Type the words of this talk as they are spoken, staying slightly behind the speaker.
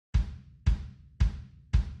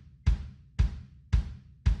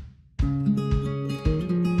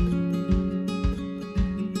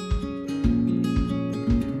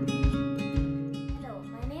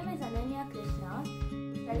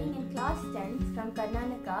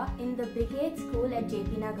in the Brigade School at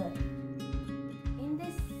JP Nagar.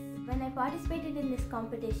 When I participated in this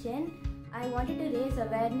competition, I wanted to raise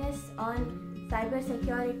awareness on cyber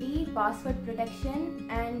security, password protection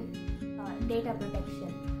and data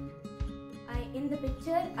protection. In the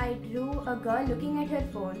picture, I drew a girl looking at her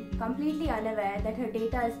phone, completely unaware that her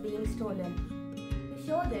data is being stolen. To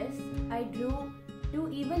show this, I drew two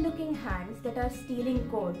evil-looking hands that are stealing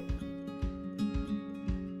code.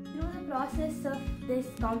 Through the process of this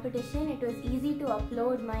competition, it was easy to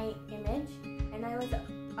upload my image and I was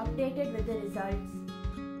updated with the results.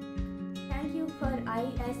 Thank you for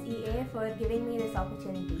ISEA for giving me this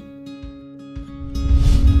opportunity.